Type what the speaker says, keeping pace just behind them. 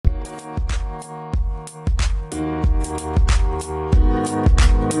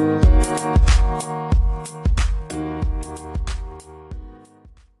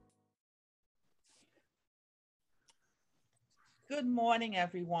Good morning,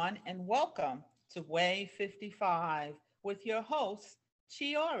 everyone, and welcome to Way 55 with your host,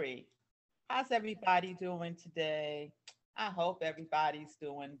 Chiori. How's everybody doing today? I hope everybody's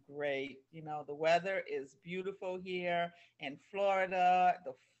doing great. The weather is beautiful here in Florida.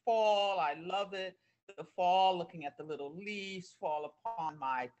 The fall, I love it. The fall, looking at the little leaves fall upon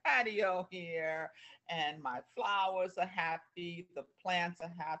my patio here, and my flowers are happy, the plants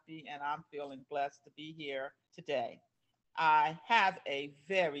are happy, and I'm feeling blessed to be here today. I have a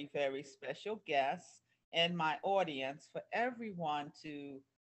very, very special guest in my audience for everyone to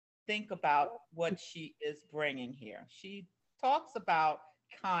think about what she is bringing here. She talks about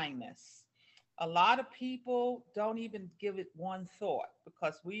kindness. A lot of people don't even give it one thought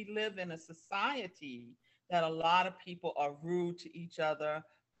because we live in a society that a lot of people are rude to each other.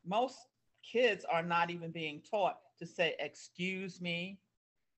 Most kids are not even being taught to say, excuse me,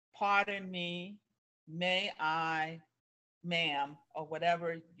 pardon me, may I, ma'am, or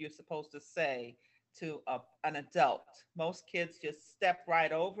whatever you're supposed to say to an adult. Most kids just step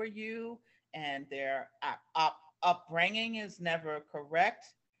right over you, and their upbringing is never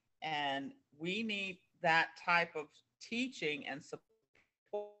correct. And we need that type of teaching and support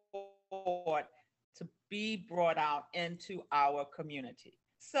to be brought out into our community.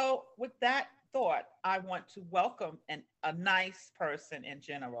 So, with that thought, I want to welcome a nice person in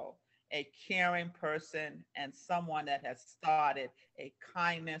general, a caring person, and someone that has started a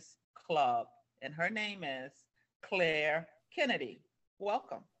kindness club. And her name is Claire Kennedy.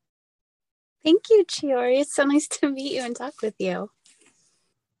 Welcome. Thank you, Chiori. It's so nice to meet you and talk with you.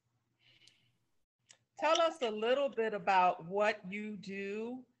 Tell us a little bit about what you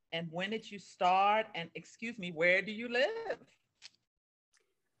do and when did you start? And excuse me, where do you live?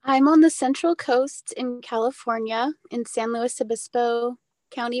 I'm on the Central Coast in California, in San Luis Obispo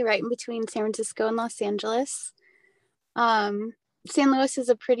County, right in between San Francisco and Los Angeles. San Luis is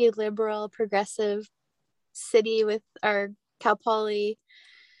a pretty liberal, progressive city with our Cal Poly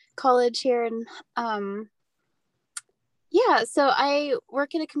College here. And so I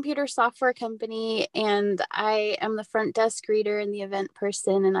work at a computer software company, and I am the front desk greeter and the event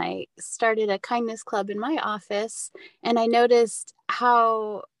person. And I started a kindness club in my office, and I noticed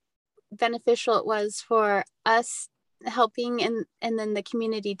how beneficial it was for us helping and then the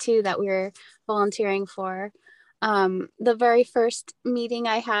community too that we were volunteering for. The very first meeting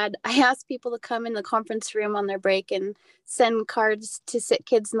I had, I asked people to come in the conference room on their break and send cards to sick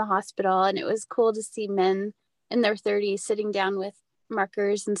kids in the hospital. And it was cool to see men in their 30s sitting down with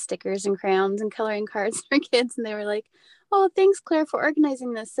markers and stickers and crayons and coloring cards for kids. And they were like, "Oh, thanks, Claire, for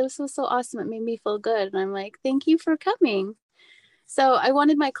organizing this. So awesome. It made me feel good." And I'm like, "Thank you for coming." So I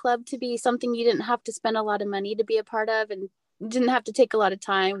wanted my club to be something you didn't have to spend a lot of money to be a part of and didn't have to take a lot of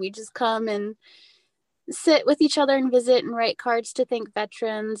time. We just come and sit with each other and visit and write cards to thank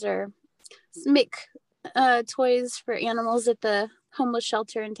veterans or make toys for animals at the homeless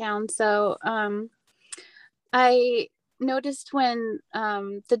shelter in town. So I noticed when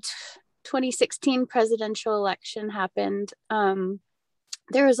the 2016 presidential election happened,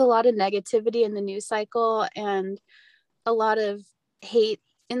 there was a lot of negativity in the news cycle and a lot of hate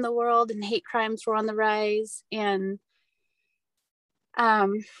in the world, and hate crimes were on the rise. And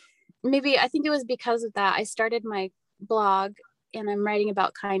maybe I think it was because of that I started my blog, and I'm writing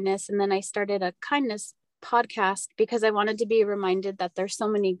about kindness. And then I started a kindness podcast because I wanted to be reminded that there's so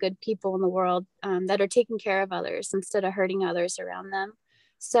many good people in the world that are taking care of others instead of hurting others around them.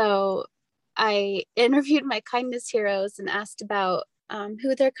 So I interviewed my kindness heroes and asked about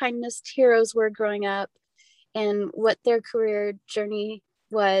who their kindness heroes were growing up and what their career journey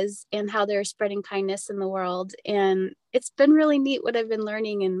was and how they're spreading kindness in the world. And it's been really neat what I've been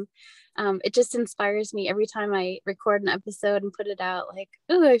learning. And it just inspires me every time I record an episode and put it out. Like,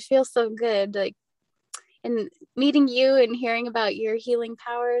 oh, I feel so good. Like, and meeting you and hearing about your healing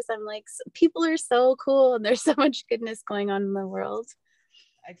powers, I'm like, people are so cool and there's so much goodness going on in the world.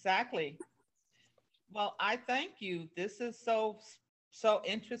 Exactly. Well, I thank you. This is so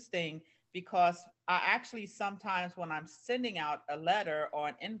interesting because I actually sometimes when I'm sending out a letter or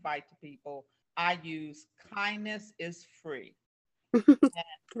an invite to people, I use kindness is free. And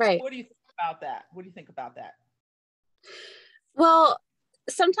Right. what do you think about that? What do you think about that? Well,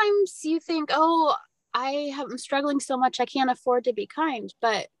 sometimes you think, oh, I'm struggling so much, I can't afford to be kind.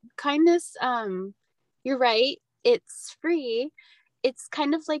 But kindness, you're right, it's free. It's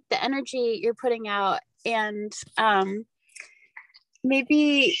kind of like the energy you're putting out, and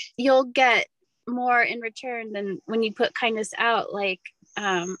maybe you'll get more in return than when you put kindness out. Like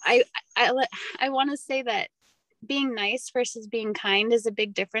I I want to say that being nice versus being kind is a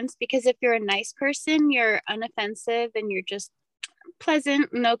big difference, because if you're a nice person, you're unoffensive and you're just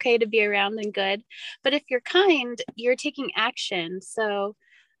pleasant and okay to be around and good. But if you're kind, you're taking action. So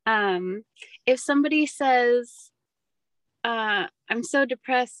if somebody says, I'm so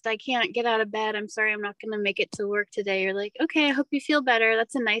depressed, I can't get out of bed, I'm sorry, I'm not going to make it to work today, you're like, okay, I hope you feel better.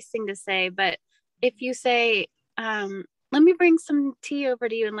 That's a nice thing to say. But if you say, let me bring some tea over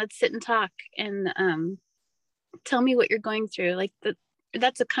to you and let's sit and talk, and tell me what you're going through, like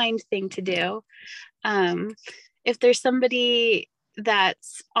that's a kind thing to do. If there's somebody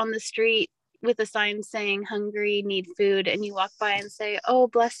that's on the street with a sign saying hungry, need food, and you walk by and say, oh,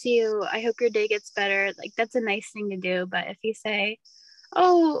 bless you, I hope your day gets better, like that's a nice thing to do. But if you say,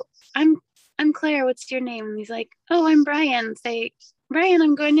 oh, I'm Claire, what's your name? And he's like, oh, I'm Brian. Say, Brian,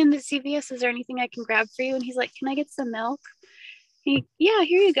 I'm going into CVS, is there anything I can grab for you? And he's like, can I get some milk? Yeah,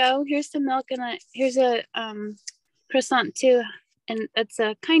 here you go, here's some milk, and here's a croissant too. And that's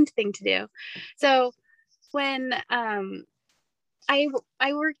a kind thing to do. So when I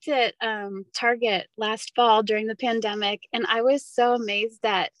worked at Target last fall during the pandemic, and I was so amazed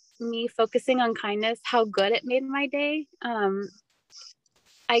that me focusing on kindness, how good it made my day.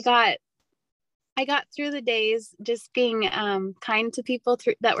 I got through the days just being kind to people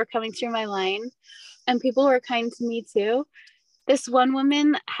that were coming through my line, and people were kind to me too. This one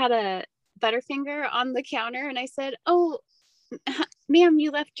woman had a Butterfinger on the counter, and I said, oh, ma'am,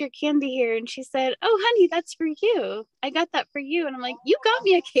 you left your candy here. And she said, oh, honey, that's for you. I got that for you. And I'm like, you got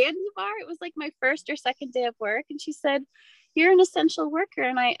me a candy bar? It was like my first or second day of work. And she said, you're an essential worker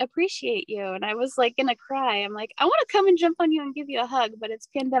and I appreciate you. And I was like gonna cry. I'm like, I want to come and jump on you and give you a hug, but it's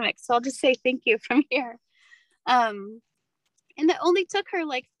pandemic, so I'll just say thank you from here. And it only took her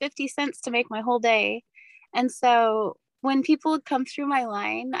like 50 cents to make my whole day. And so when people would come through my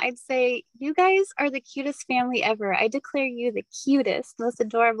line, I'd say, you guys are the cutest family ever. I declare you the cutest, most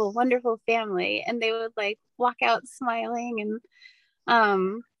adorable, wonderful family. And they would like walk out smiling.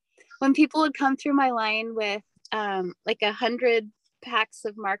 And when people would come through my line with like 100 packs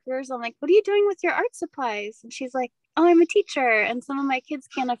of markers, I'm like, what are you doing with your art supplies? And she's like, oh, I'm a teacher and some of my kids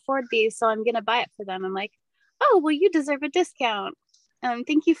can't afford these, so I'm going to buy it for them. I'm like, oh, well, you deserve a discount.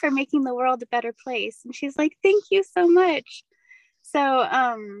 Thank you for making the world a better place. And she's like, thank you so much. So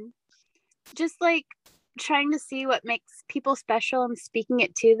just like trying to see what makes people special and speaking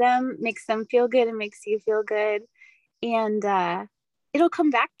it to them makes them feel good and makes you feel good. And it'll come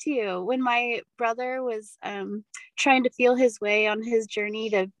back to you. When my brother was trying to feel his way on his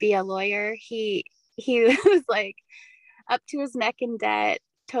journey to be a lawyer, he was like up to his neck in debt,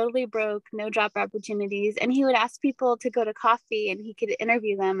 totally broke, no job opportunities. And he would ask people to go to coffee and he could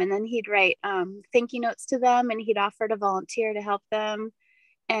interview them. And then he'd write thank you notes to them, and he'd offer to volunteer to help them.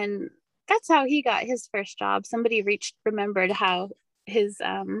 And that's how he got his first job. Somebody remembered how his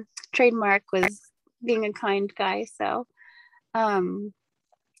trademark was being a kind guy. So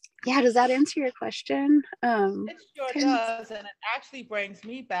yeah, does that answer your question? It sure does. And it actually brings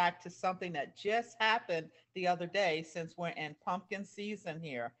me back to something that just happened the other day, since we're in pumpkin season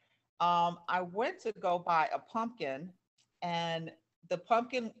here. I went to go buy a pumpkin, and the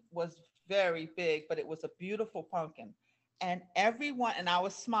pumpkin was very big, but it was a beautiful pumpkin. And everyone, and I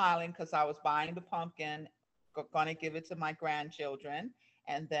was smiling because I was buying the pumpkin, going to give it to my grandchildren.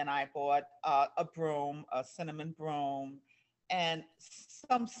 And then I bought a broom, a cinnamon broom, and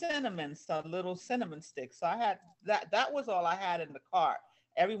some cinnamon, some little cinnamon sticks. So I had that. That was all I had in the cart.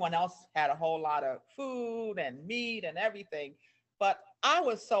 Everyone else had a whole lot of food and meat and everything. But I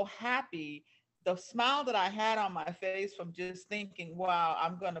was so happy. The smile that I had on my face from just thinking, wow,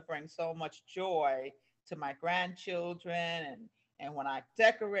 I'm going to bring so much joy to my grandchildren, and when I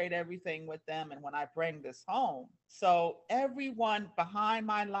decorate everything with them and when I bring this home. So everyone behind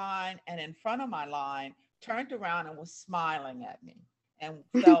my line and in front of my line turned around and was smiling at me and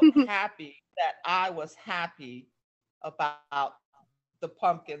felt happy that I was happy about the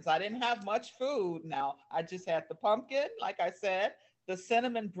pumpkins. I didn't have much food now. I just had the pumpkin, like I said, the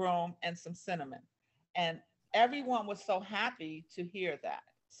cinnamon broom, and some cinnamon. And everyone was so happy to hear that.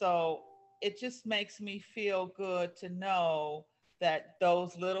 So it just makes me feel good to know that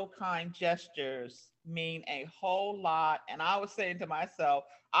those little kind gestures mean a whole lot. And I was saying to myself,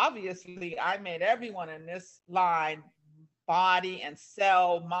 obviously, I made everyone in this line, body and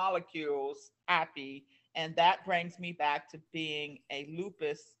cell molecules, happy. And that brings me back to being a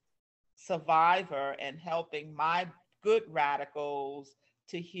lupus survivor and helping my good radicals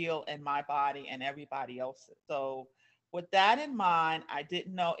to heal in my body and everybody else's. So, with that in mind, I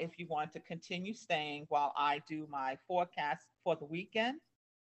didn't know if you want to continue staying while I do my forecast for the weekend,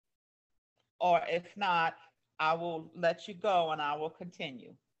 or if not, I will let you go and I will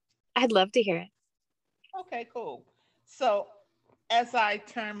continue. I'd love to hear it. Okay, cool. So as I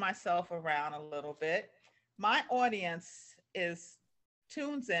turn myself around a little bit, my audience is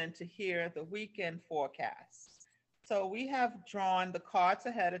tunes in to hear the weekend forecast. So we have drawn the cards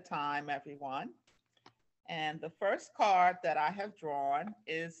ahead of time, everyone. And the first card that I have drawn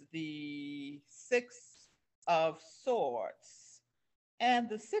is the Six of Swords. And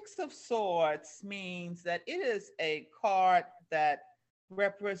the Six of Swords means that it is a card that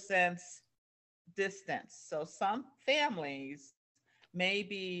represents distance. So some families may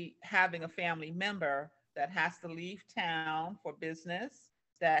be having a family member that has to leave town for business,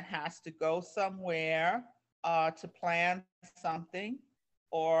 that has to go somewhere to plan something,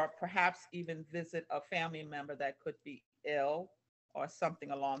 or perhaps even visit a family member that could be ill or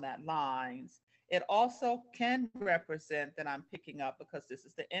something along that lines. It also can represent that I'm picking up because this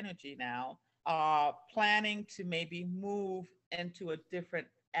is the energy now, planning to maybe move into a different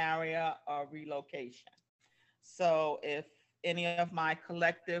area or relocation. So if any of my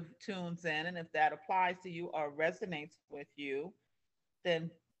collective tunes in, and if that applies to you or resonates with you, then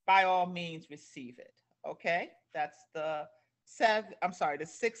by all means receive it. Okay, that's the the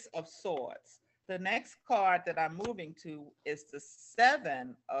Six of Swords. The next card that I'm moving to is the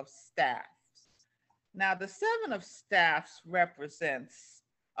Seven of Staffs. Now, the Seven of Staffs represents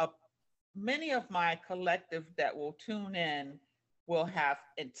a many of my collective that will tune in will have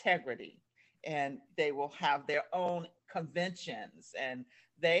integrity, and they will have their own conventions, and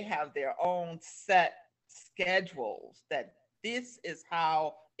they have their own set schedules that this is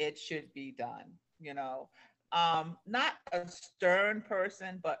how it should be done, you know. Not a stern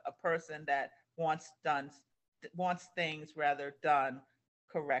person, but a person that wants things rather done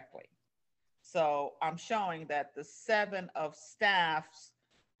correctly. So I'm showing that the Seven of Staffs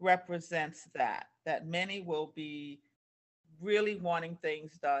represents that many will be really wanting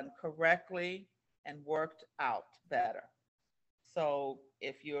things done correctly and worked out better. So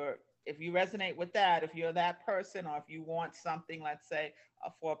if you resonate with that, if you're that person, or if you want something, let's say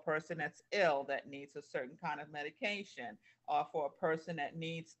for a person that's ill that needs a certain kind of medication, or for a person that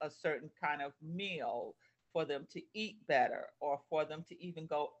needs a certain kind of meal for them to eat better, or for them to even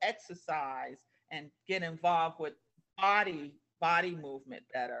go exercise and get involved with body movement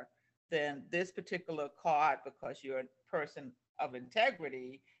better, then this particular card, because you're a person of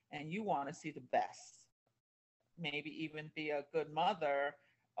integrity and you want to see the best, maybe even be a good mother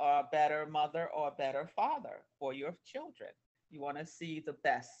or a better mother or a better father for your children. You want to see the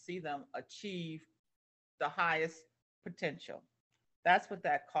best, see them achieve the highest potential. That's what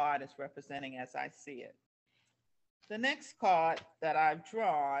that card is representing as I see it. The next card that I've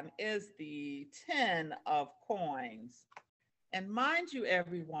drawn is the 10 of coins. And mind you,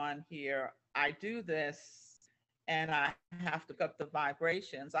 everyone here, I do this and I have to pick up the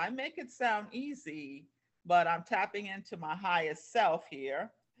vibrations. I make it sound easy, but I'm tapping into my highest self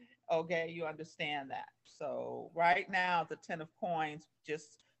here. Okay, you understand that. So, right now, the 10 of coins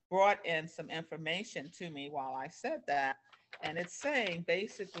just brought in some information to me while I said that. And it's saying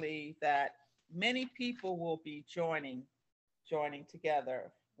basically that many people will be joining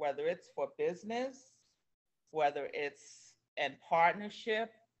together, whether it's for business, whether it's in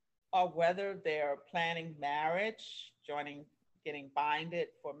partnership, or whether they're planning marriage, getting binded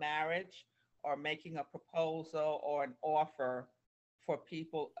for marriage, or making a proposal or an offer for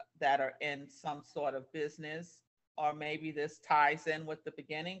people that are in some sort of business. Or maybe this ties in with the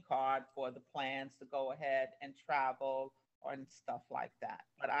beginning card for the plans to go ahead and travel or and stuff like that.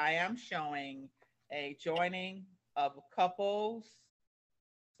 But I am showing a joining of couples,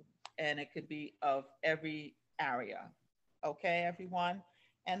 and it could be of every area. Okay, everyone?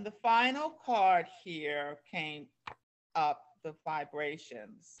 And the final card here came up, the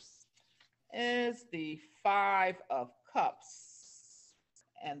vibrations, is the Five of Cups.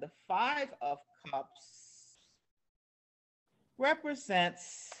 And the Five of Cups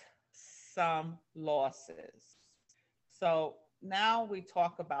represents some losses. So now we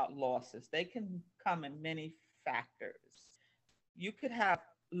talk about losses. They can come in many factors. You could have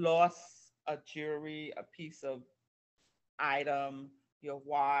lost a jewelry, a piece of item, your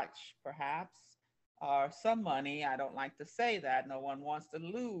watch, perhaps, or some money. I don't like to say that. No one wants to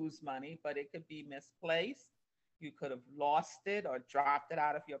lose money, but it could be misplaced. You could have lost it or dropped it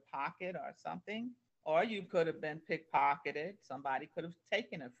out of your pocket or something. Or you could have been pickpocketed. Somebody could have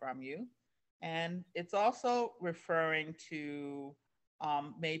taken it from you. And it's also referring to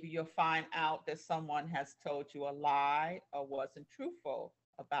maybe you'll find out that someone has told you a lie or wasn't truthful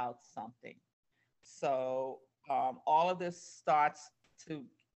about something. So all of this starts to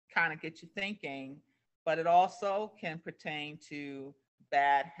kind of get you thinking, but it also can pertain to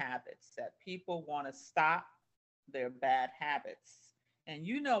bad habits that people want to stop, their bad habits. And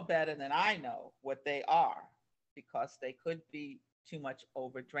you know better than I know what they are, because they could be too much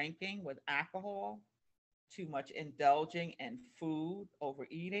over drinking with alcohol, too much indulging in food,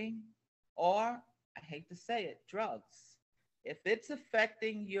 overeating, or, I hate to say it, drugs. If it's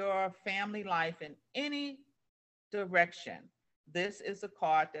affecting your family life in any direction, this is a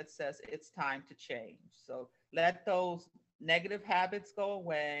card that says it's time to change. So let those negative habits go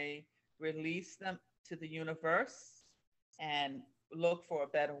away, release them to the universe, and look for a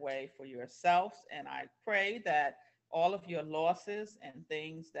better way for yourselves. And I pray that all of your losses and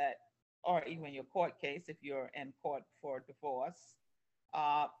things that, or even your court case, if you're in court for divorce,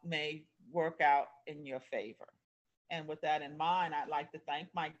 may work out in your favor. And with that in mind, I'd like to thank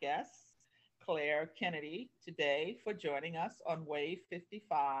my guests, Claire Kennedy, today for joining us on Wave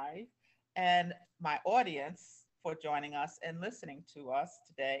 55, and my audience for joining us and listening to us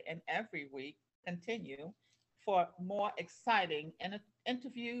today and every week. Continue for more exciting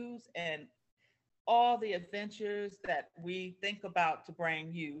interviews and all the adventures that we think about to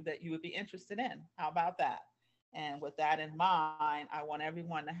bring you that you would be interested in. How about that? And with that in mind, I want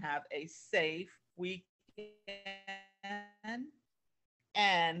everyone to have a safe weekend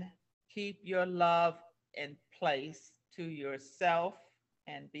and keep your love in place to yourself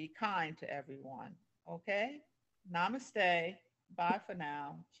and be kind to everyone. Okay? Namaste. Bye for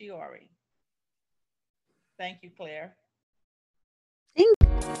now. Chiori. Thank you, Claire. Thank you.